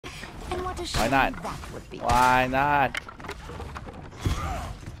Why not? Why not?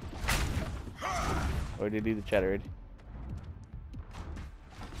 Or did he do the chat already?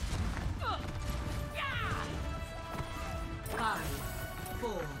 Five,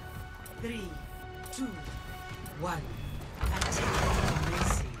 4, 3, 2, 1.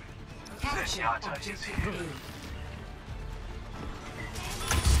 Capture objective A.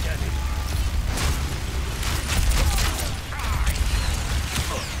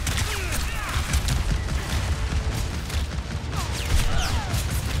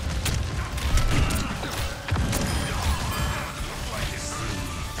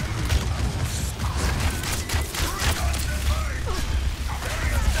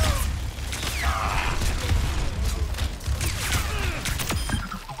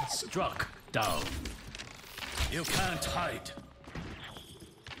 Struck down. You can't hide.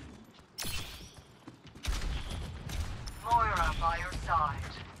 Moira by your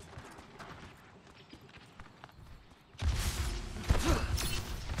side.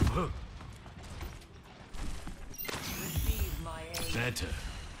 Receive my aid. Better.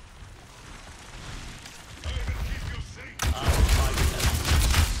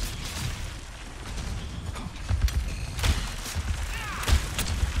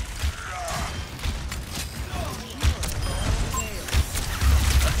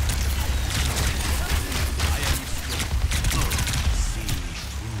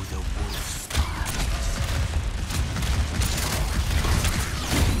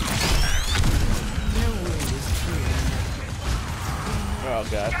 Oh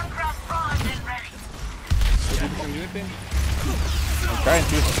god. I'm trying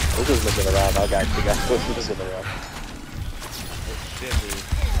to. We're just looking around. I got you guys. We're just looking around. Oh, shit, dude.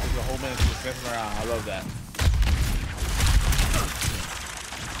 There's a whole minute just messing around. I love that.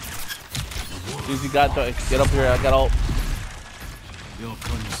 Easy, got to get up here. I got ult. Your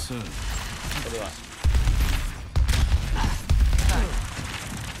concern. What do you want?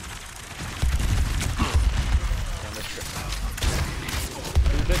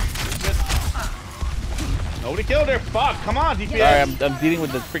 Nobody killed her. Fuck. Come on, DPS. Sorry, I'm dealing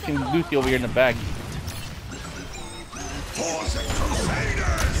with the freaking Lucy over here in the back.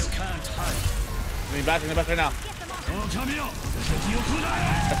 Lean back right now.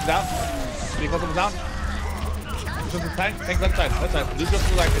 That's down. Can you close him down? This is the tank. Tank left side. Left side. Lucy goes to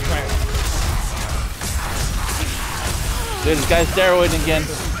the right. It's right. Dude, this guy's steroiding again.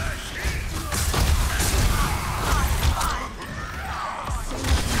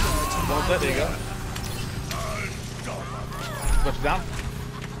 There you go. Push it down.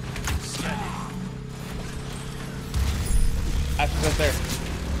 Ash is right there.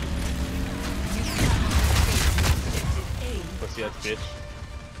 Pussy ass bitch.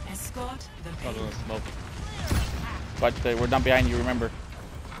 Escort the Not gonna smoke. Watch there. We're not behind you, remember.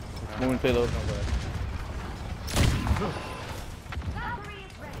 Moving payload.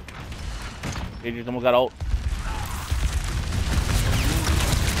 Adrian's almost got ult.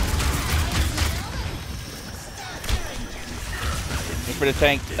 For the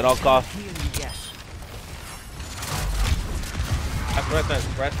tank at all costs. That's right there.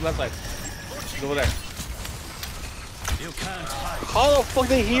 Right to the left side. He's over there. You can't hide. How the fuck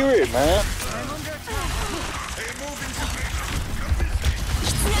they hear it, man?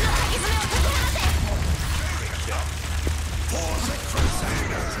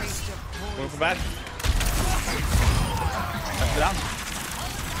 Going for back. That's down.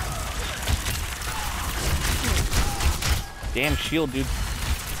 Damn shield, dude.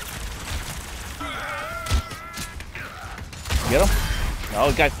 Get him? Oh,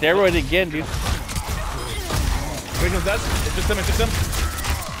 he got steroid again, dude. Wait, dead. It's just him, it's just him.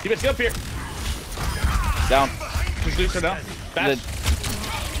 Keep it, get up here. Down. Push Luke down. Bash.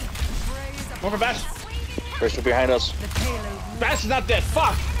 More for Bash. First behind us. Bash is not dead.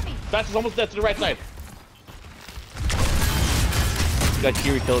 Fuck. Bash is almost dead to the right side. Got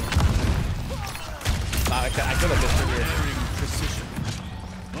Kiri killed. Nah, I could have missed her here. Precision.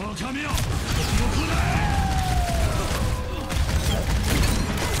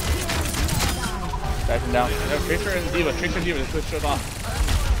 Backing down. Tracer and Diva. Tracer and Diva. Let's switch those off.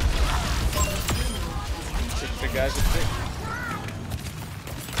 Sick, guys. It's sick.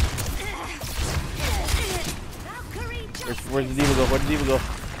 Where's the Diva go? Where'd the Diva go?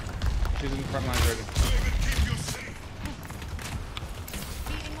 She's in the front line already.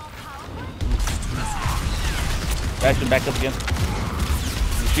 Bastion back up again.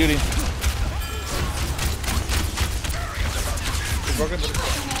 He's shooting.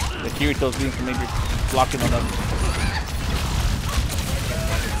 The Kirito's doing some major blocking on them.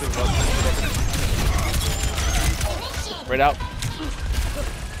 Right out.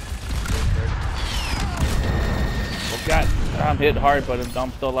 I'm hit hard, but I'm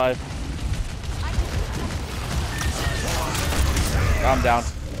still alive. I'm down.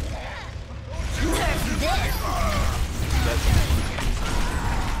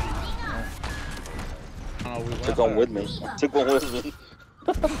 Took one with me. Took one with me.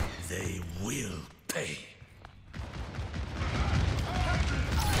 They will pay.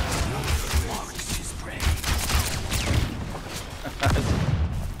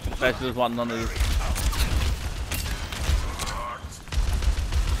 I just want none of these.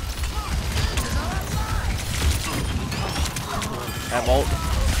 Have ult.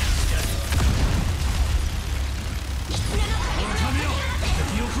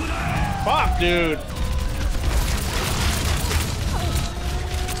 Fuck, dude.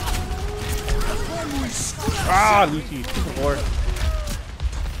 Ah, Lucy, 2-4.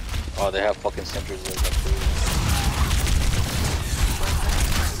 Oh, they have fucking sentries like that too.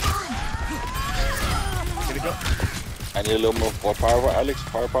 Get it go. I need a little more power, Alex.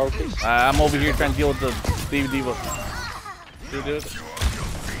 Power, please. I'm over here trying to deal with the Steve Diva. Do it.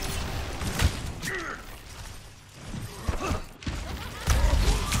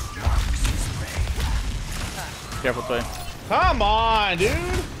 Careful, Toy. Come on, dude.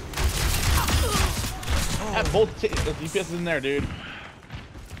 Have both DPS in there, dude.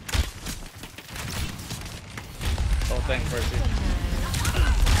 Oh, thanks, Percy.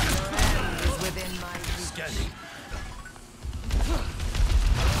 Within my Scanning.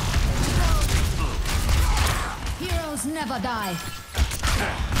 Heroes never die.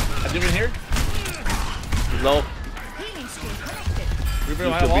 I do in here. Low. Healing stream connected. Reaper,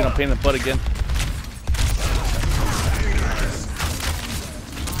 you could be on pain in the butt again.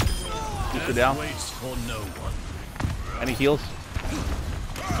 You sit down. Waits for no one. Any heals?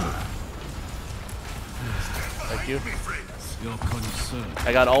 Thank you. Your concern.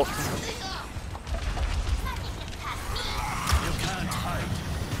 I got ult. You can't hide.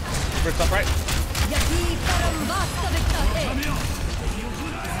 Reaper, stop right. Yaki karambasta victate.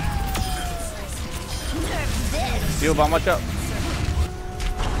 Heal, bomb, watch out.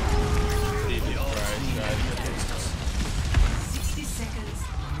 60 seconds.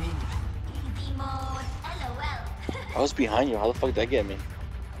 I was behind you. How the fuck did that get me?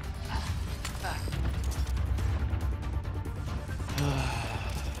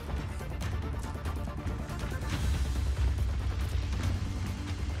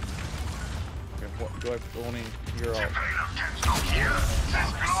 Do I only hear ult?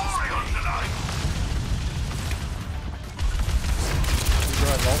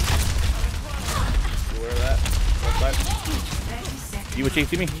 Where that? You were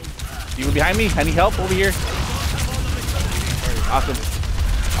chasing me? You were behind me? I need help over here. Awesome.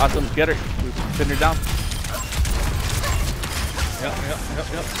 Awesome. Get her. Pin her down. Yep.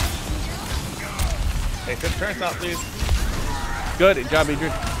 Hey, good turn stop, please. Good job,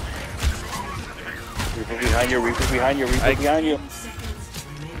 Adrian. Reaper behind you. Reaper behind you. Reaper behind you.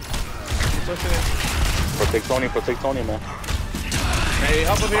 Pushing it. Protect Tony, man. Hey,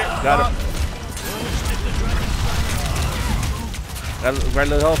 help up here. Got him. Got a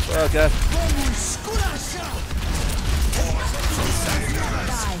little help, guys.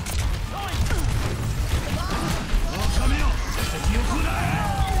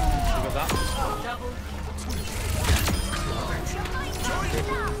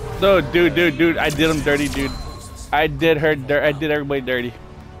 No, dude, I did him dirty, dude. I did everybody dirty.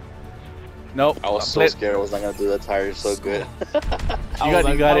 Nope. I was so scared I was not gonna do that tire so good. You got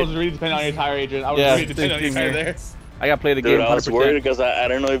it. I was really depending on your tire, Adrian. I was really depending on your tire there. I gotta play the game Dude, 100%. I was worried because I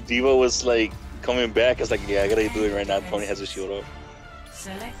don't know if Diva was like coming back. I was like, yeah, I gotta do it right now. Tony has a shield up.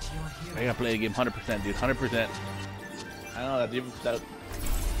 Select your hero. I gotta play the game 100%, dude. 100%. I know that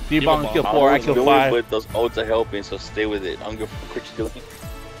Diva on kill 4, I kill 5. But those ults are helping, so stay with it. I don't give a fuck what you're doing.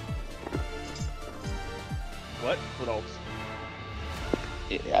 What? What else?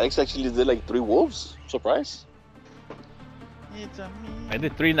 Yeah, Alex actually did like 3 wolves. Surprise. I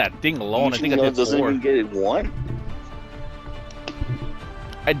did 3 in that thing alone. I think I did 4. Doesn't even get it 1.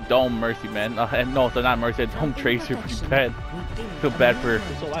 I dome Mercy, man. No, it's not Mercy. I dome Tracer pretty bad. Feel bad for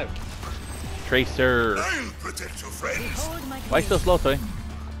Who's still alive? Tracer. I'll protect your friends. Why you so slow, Tony?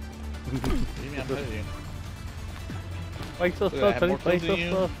 What do you mean I'm better than you? Why you so Look, I slow, have Tony? more Why you kills so than you,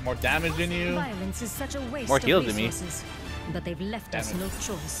 slow? more damage than you. Violence is such a waste More of heals than me. resources, but they've left us no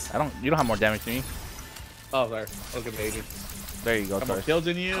choice. You don't have more damage than me. Oh, sorry. Look at baby. There you go, Got more Tony. kills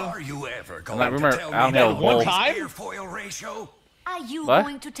than you. Are you ever I'm going not, remember, to tell I don't me have that a one gold. time? airfoil ratio? Are you What?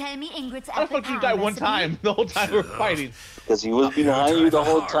 going to tell me Ingrid's How the fuck did you die one time the whole time we were fighting? Because he was behind you the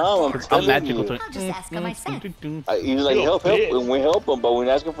whole time. I'm I'm telling magical. you. I'll just ask her myself. He was like, You a help, bitch. and we help him, but when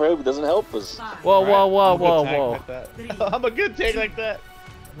we ask him for help, he doesn't help us. Whoa, whoa, whoa, I'm a good whoa, tank whoa. like that. I'm a good tank like that.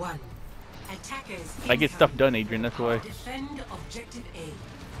 1. Attackers I get stuff incoming. done, Adrian. That's why. Defend objective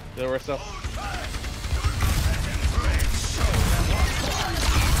A. There were some.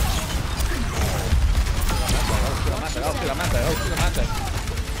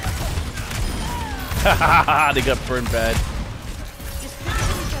 Hahaha, they got burned bad.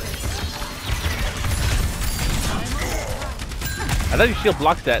 I thought your shield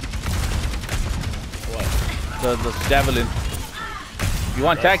blocks that. What? The javelin. You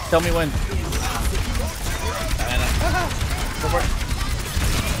want attack? Tell me when.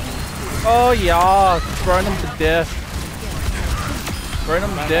 Oh yeah, burn them to death. Burn them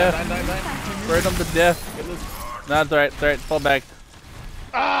to death. Burn them to death. No, it's alright, it's alright. Fall back.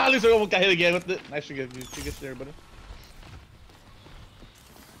 Ah, at least I almost got hit again with it. Nice, she gets there, buddy.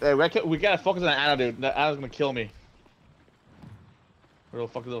 Hey, we gotta focus on that Anna, dude. That Anna's gonna kill me. Where the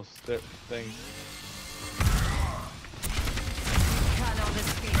fuck are those things?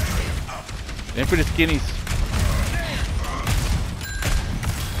 In for the skinnies.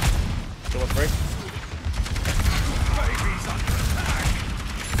 So what's break?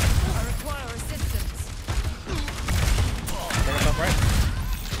 I require assistance. Bring us up, right?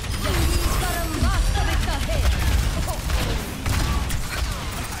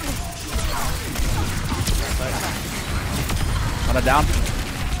 I'm down.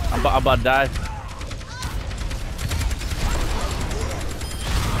 I'm about to die. To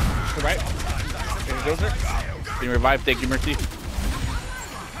right. Can you go there? Can you revive? Thank you, Mercy.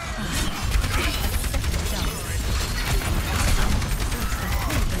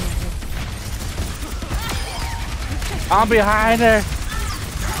 I'm behind her.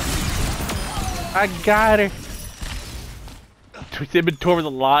 I got her. Twitch inventory was a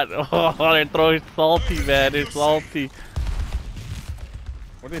lot. Oh, they're throwing salty, man. They're salty.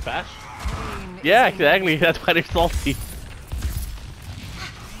 Where did they bash? Yeah, exactly. That's why they're salty.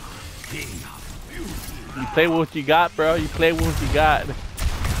 You play with what you got, bro. You play with what you got.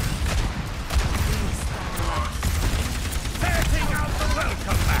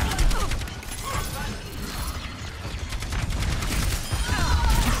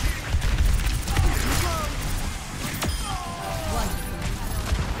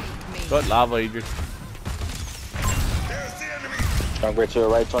 Good lava, Adrian. Don't go to the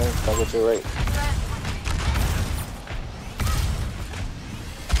right, Tony. Don't go to the right.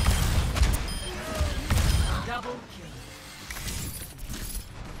 Double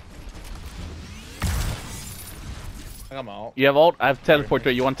kill. I'm out. You have ult? I have teleport to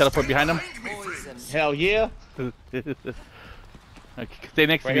it. You want to teleport behind him? Hell yeah. Okay, stay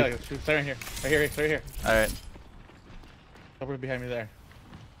next Right to here, me. like, stay right here. Right here, right here. Alright. Over behind me there.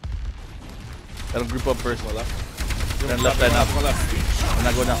 That'll group up first. Go left. Then left side now. Go left. I'm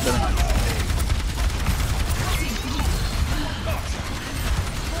not going down center.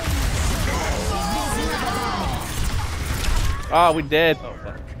 Oh, we dead. Oh,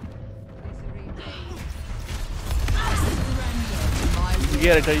 fuck. You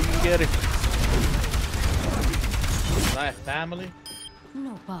get it, you can get it. Nice family.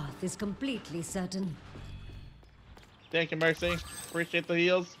 No path is completely certain. Thank you, Mercy. Appreciate the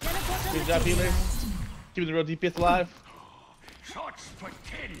heals. Good job, healers. Keeping the real DPS alive. Such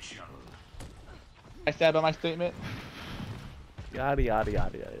potential. I stand by my statement. Yada yada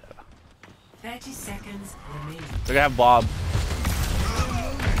yada yada. 30 seconds remaining. They're gonna have Bob.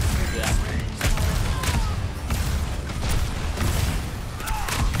 Yeah.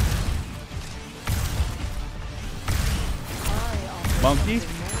 Monkey?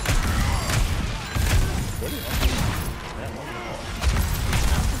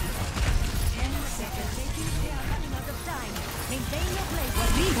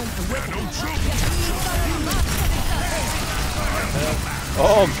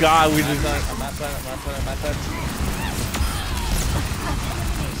 Oh god, we just I'm not side.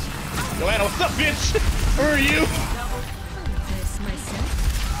 Joanna, what's up, bitch? Who are you? This myself.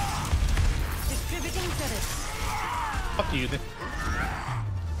 Distributing credits. Fuck you. Then.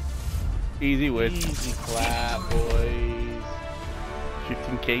 easy win. Easy clap, boys.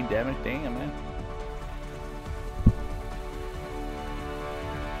 15k damage, dang it, man.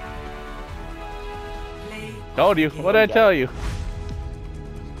 Play. Told you. What did I tell you?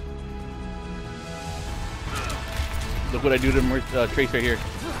 Look what I do to Trace right here.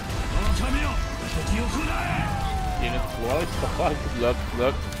 What the fuck? Look,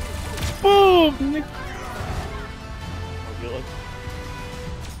 look. Boom! Oh, good.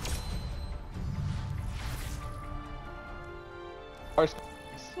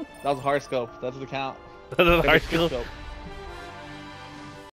 That was a hard scope. That's the count. Hard Take a skill. scope.